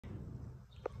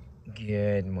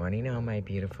Good morning, all my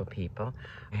beautiful people.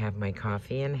 I have my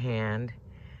coffee in hand.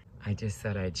 I just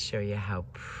thought I'd show you how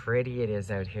pretty it is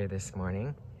out here this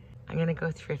morning. I'm gonna go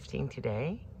thrifting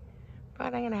today,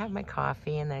 but I'm gonna have my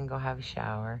coffee and then go have a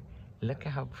shower. Look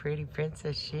at how pretty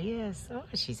Princess she is. Oh,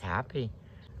 she's happy.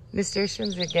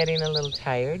 Nasturtiums are getting a little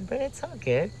tired, but it's all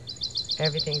good.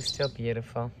 Everything's still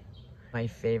beautiful. My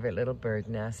favorite little bird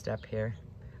nest up here.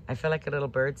 I feel like a little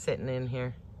bird sitting in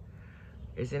here.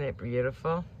 Isn't it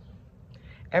beautiful?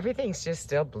 Everything's just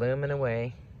still blooming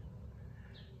away.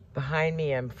 Behind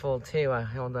me, I'm full too.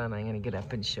 Hold on, I'm gonna get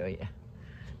up and show you.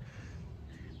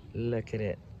 Look at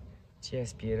it.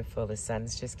 Just beautiful. The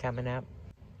sun's just coming up.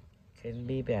 Couldn't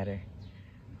be better.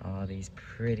 All these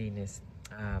prettiness.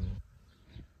 I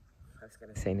was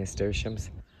gonna say nasturtiums.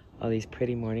 All these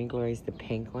pretty morning glories, the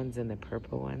pink ones and the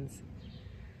purple ones.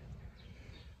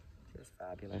 Just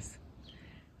fabulous.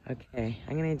 Okay,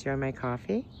 I'm gonna enjoy my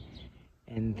coffee.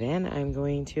 And then I'm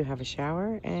going to have a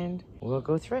shower and we'll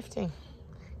go thrifting.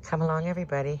 Come along,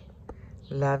 everybody.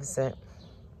 Loves it.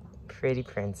 Pretty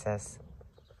princess.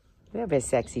 A little bit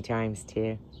sexy times,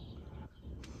 too.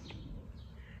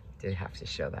 Did have to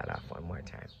show that off one more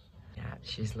time. Yeah,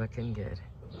 she's looking good.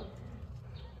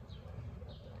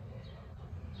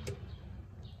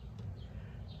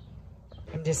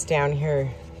 I'm just down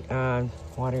here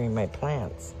watering my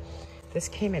plants. This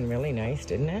came in really nice,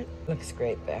 didn't it? Looks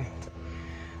great there.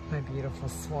 My beautiful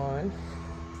swan.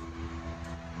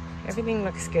 Everything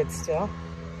looks good still.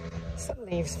 Some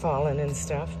leaves falling and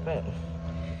stuff, but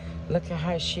look at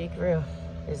how she grew.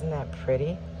 Isn't that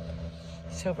pretty?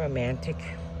 So romantic.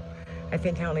 I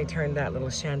think I only turned that little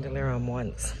chandelier on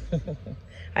once.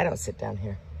 I don't sit down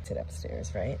here. I sit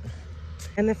upstairs, right?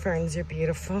 And the ferns are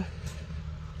beautiful.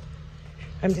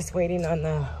 I'm just waiting on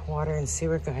the water and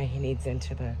sewer guy. He needs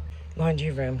into the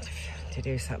laundry room to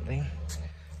do something.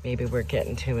 Maybe we're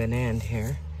getting to an end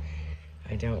here.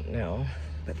 I don't know.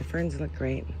 But the ferns look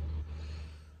great.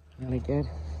 Really good.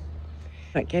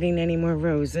 Not getting any more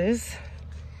roses.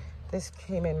 This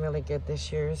came in really good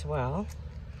this year as well.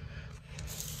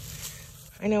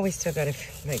 I know we still got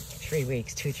like 3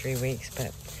 weeks, 2-3 weeks,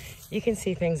 but you can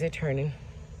see things are turning.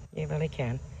 You really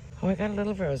can. Oh, I got a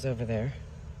little rose over there.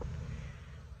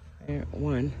 There,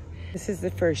 one. This is the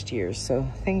first year, so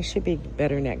things should be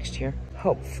better next year.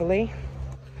 Hopefully.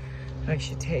 I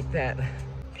should take that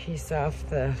piece off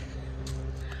the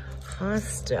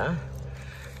hosta.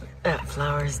 That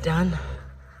flower's done.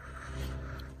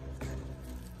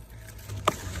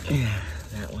 Yeah,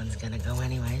 that one's gonna go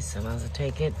anyway, so I might as well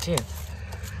take it too.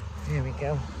 There we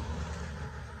go.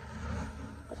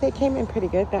 They came in pretty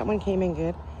good. That one came in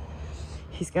good.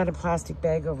 He's got a plastic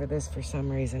bag over this for some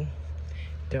reason.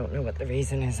 Don't know what the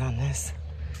reason is on this,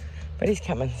 but he's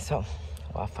coming, so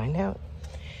I'll find out.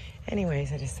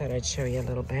 Anyways, I just thought I'd show you a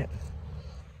little bit.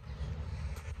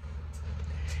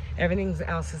 Everything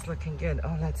else is looking good.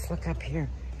 Oh, let's look up here.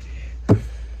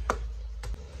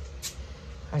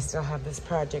 I still have this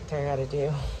project I gotta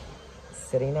do.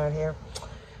 Sitting out here,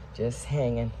 just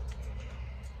hanging.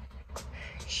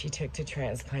 She took to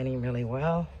transplanting really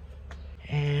well.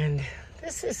 And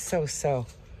this is so-so.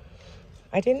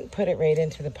 I didn't put it right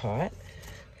into the pot.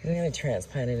 I'm gonna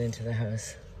transplant it into the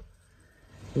house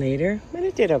later, but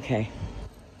it did okay.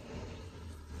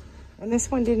 And this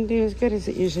one didn't do as good as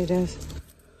it usually does.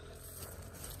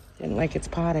 Didn't like its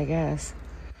pot, I guess.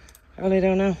 I really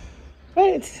don't know. But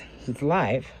it's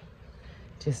live,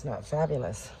 just not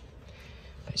fabulous.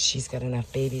 But she's got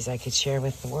enough babies I could share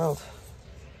with the world.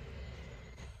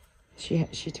 She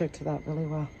took to that really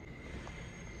well.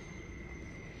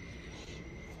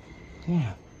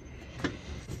 Yeah.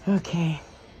 Okay,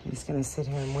 I'm just gonna sit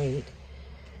here and wait.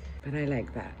 But I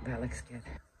like that. That looks good.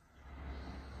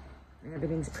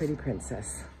 Everything's pretty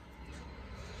princess.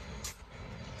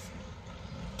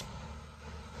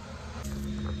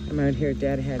 I'm out here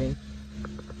deadheading.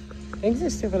 Things are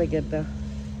still really good though.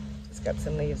 Just got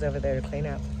some leaves over there to clean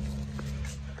up.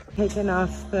 Taking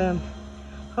off the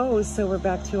hose, so we're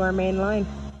back to our main line.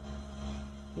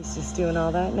 He's just doing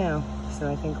all that now.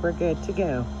 So I think we're good to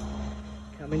go.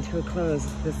 Coming to a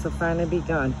close. This will finally be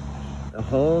gone. The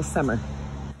whole summer.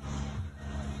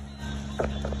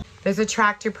 There's a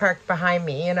tractor parked behind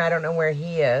me, and I don't know where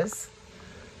he is.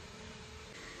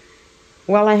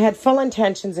 Well, I had full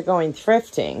intentions of going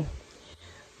thrifting,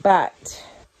 but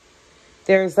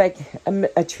there's like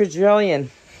a trillion.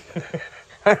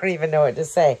 I don't even know what to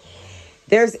say.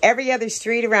 There's every other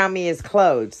street around me is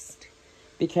closed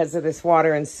because of this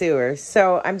water and sewer.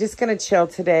 So I'm just going to chill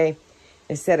today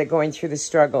instead of going through the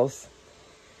struggles.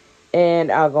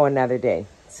 And I'll go another day.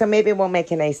 So maybe we'll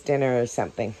make a nice dinner or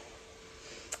something.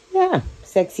 Yeah,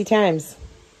 sexy times.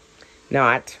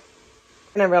 not.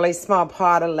 And a really small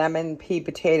pot of lemon pea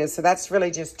potatoes. So that's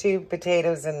really just 2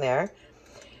 potatoes in there.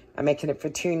 I'm making it for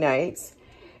 2 nights.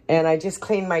 And I just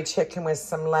cleaned my chicken with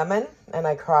some lemon and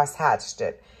I cross-hatched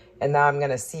it. And now I'm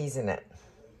gonna season it.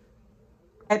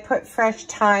 I put fresh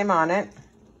thyme on it.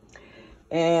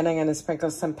 And I'm gonna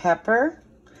sprinkle some pepper,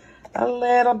 a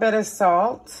little bit of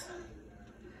salt.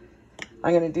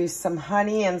 I'm gonna do some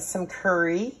honey and some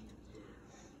curry.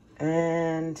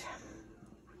 And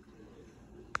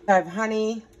I have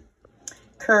honey,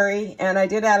 curry, and I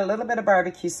did add a little bit of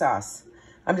barbecue sauce.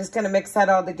 I'm just gonna mix that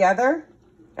all together,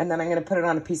 and then I'm gonna put it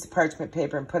on a piece of parchment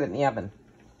paper and put it in the oven.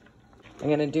 I'm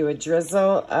gonna do a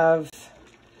drizzle of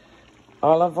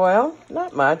olive oil,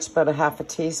 not much, but a ½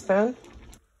 teaspoon.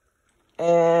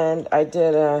 And I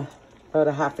did about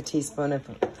a ½ teaspoon of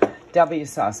W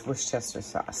sauce, Worcestershire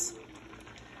sauce.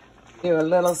 Do a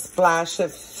little splash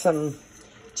of some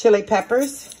chili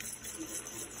peppers.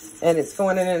 And it's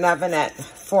going in an oven at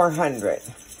 400.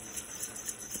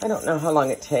 I don't know how long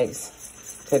it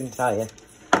takes. Couldn't tell you.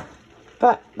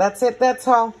 But that's it, that's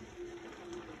all.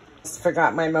 Just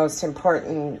forgot my most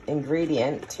important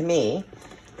ingredient to me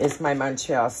is my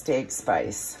Montreal steak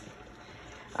spice.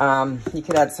 You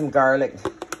could add some garlic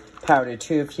powder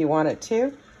too if you wanted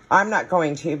to. I'm not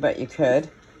going to, but you could.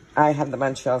 I have the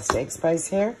Montreal steak spice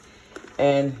here,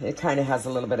 and it kind of has a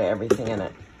little bit of everything in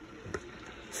it.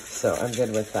 So I'm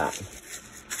good with that.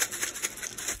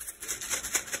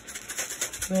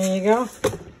 There you go.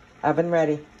 Oven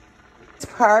ready.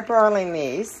 Parboiling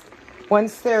these.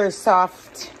 Once they're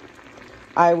soft,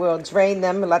 I will drain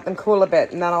them and let them cool a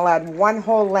bit. And then I'll add 1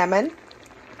 whole lemon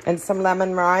and some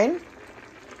lemon rind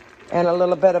and a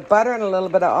little bit of butter and a little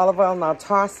bit of olive oil, and I'll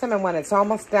toss them. And when it's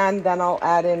almost done, then I'll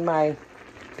add in my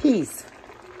peas.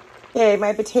 Okay,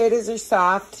 my potatoes are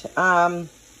soft.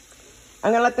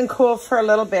 I'm gonna let them cool for a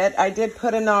little bit. I did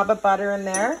put a knob of butter in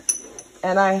there,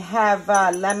 and I have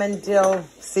lemon dill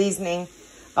seasoning.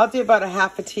 I'll do about a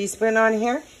 ½ teaspoon on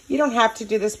here. You don't have to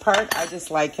do this part, I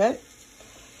just like it.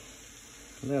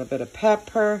 A little bit of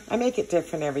pepper. I make it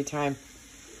different every time.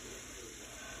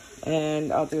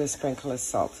 And I'll do a sprinkle of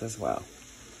salt as well.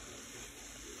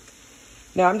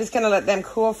 Now I'm just gonna let them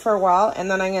cool for a while, and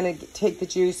then I'm gonna take the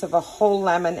juice of a whole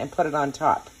lemon and put it on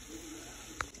top.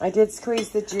 I did squeeze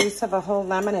the juice of a whole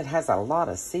lemon. It has a lot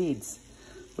of seeds.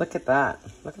 Look at that.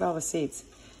 Look at all the seeds.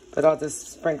 But I'll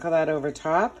just sprinkle that over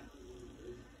top.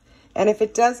 And if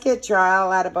it does get dry,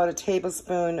 I'll add about a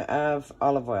tablespoon of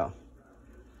olive oil.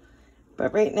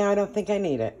 But right now, I don't think I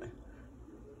need it.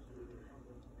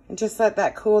 And just let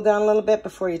that cool down a little bit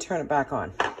before you turn it back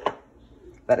on.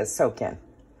 Let it soak in.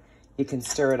 You can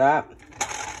stir it up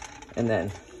and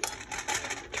then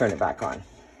turn it back on.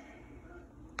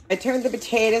 I turned the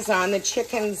potatoes on. The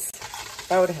chicken's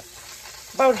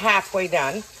about halfway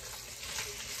done.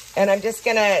 And I'm just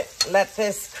gonna let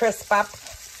this crisp up,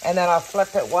 and then I'll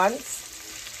flip it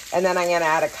once. And then I'm gonna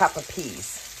add a cup of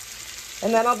peas.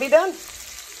 And then I'll be done.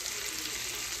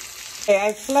 Okay,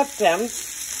 I flipped them.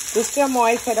 They're still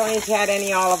moist. I don't need to add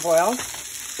any olive oil.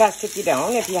 Best if you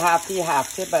don't. If you have to, you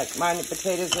have to. But my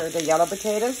potatoes are the yellow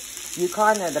potatoes.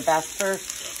 Yukon, they're the best for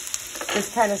this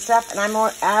kind of stuff. And I'm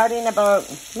adding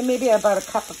maybe about a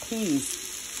cup of peas.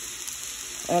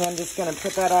 And I'm just going to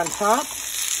put that on top.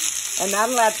 And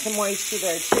that'll add some moisture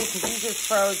there too, because these are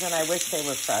frozen. I wish they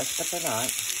were fresh, but they're not.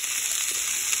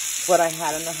 It's what I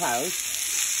had in the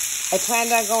house. I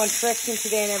planned on going thrifting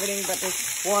today and everything, but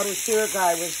this water sewer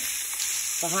guy was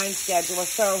behind schedule,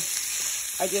 so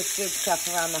I just did stuff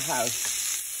around the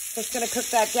house. Just going to cook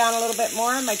that down a little bit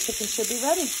more, and my chicken should be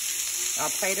ready.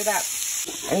 I'll plate it up.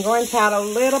 I'm going to add a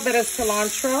little bit of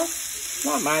cilantro.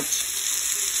 Not much.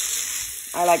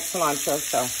 I like cilantro,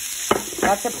 so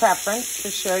that's a preference for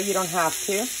sure. You don't have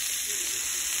to.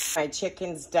 My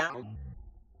chicken's done.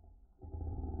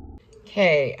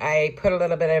 Okay, I put a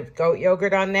little bit of goat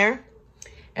yogurt on there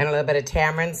and a little bit of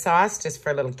tamarind sauce just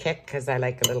for a little kick, because I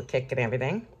like a little kick and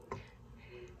everything.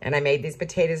 And I made these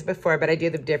potatoes before, but I do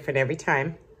them different every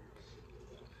time.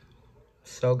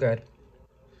 So good.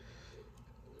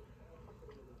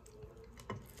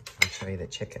 I'll show you the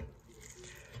chicken.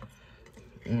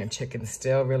 And the chicken's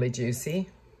still really juicy.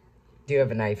 I do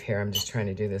have a knife here. I'm just trying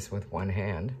to do this with one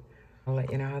hand. I'll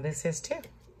let you know how this is too.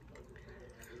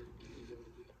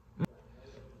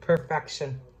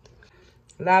 Perfection.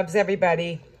 Loves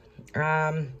everybody.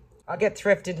 I'll get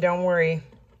thrifted, don't worry.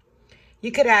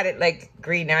 You could add it like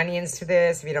green onions to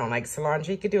this if you don't like cilantro.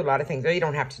 You could do a lot of things, or you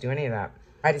don't have to do any of that.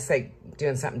 I just like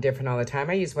doing something different all the time.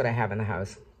 I use what I have in the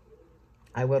house.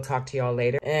 I will talk to you all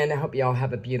later, and I hope you all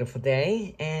have a beautiful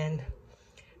day, and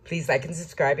please like and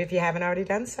subscribe if you haven't already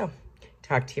done so.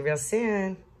 Talk to you real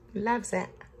soon. Loves it.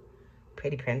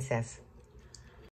 Pretty princess.